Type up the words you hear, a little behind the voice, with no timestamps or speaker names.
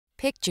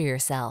Picture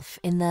yourself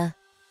in the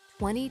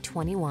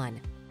 2021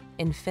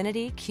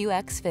 INFINITI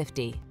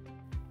QX50.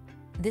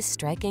 This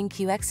striking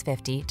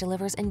QX50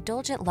 delivers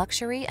indulgent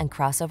luxury and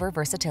crossover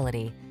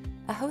versatility.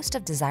 A host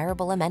of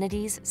desirable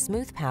amenities,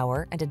 smooth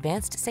power, and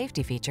advanced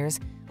safety features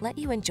let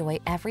you enjoy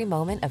every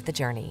moment of the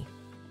journey.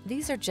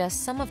 These are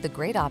just some of the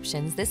great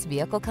options this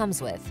vehicle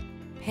comes with: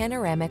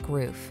 panoramic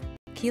roof,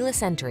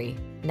 keyless entry,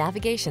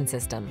 navigation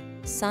system,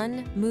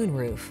 sun,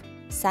 moonroof,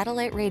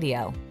 satellite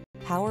radio,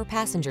 power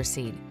passenger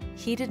seat,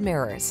 heated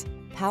mirrors,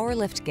 power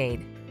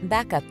liftgate,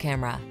 backup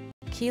camera,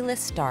 keyless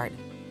start.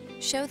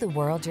 Show the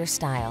world your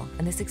style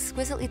in this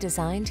exquisitely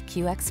designed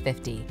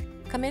QX50.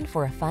 Come in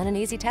for a fun and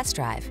easy test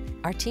drive.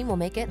 Our team will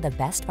make it the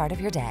best part of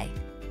your day.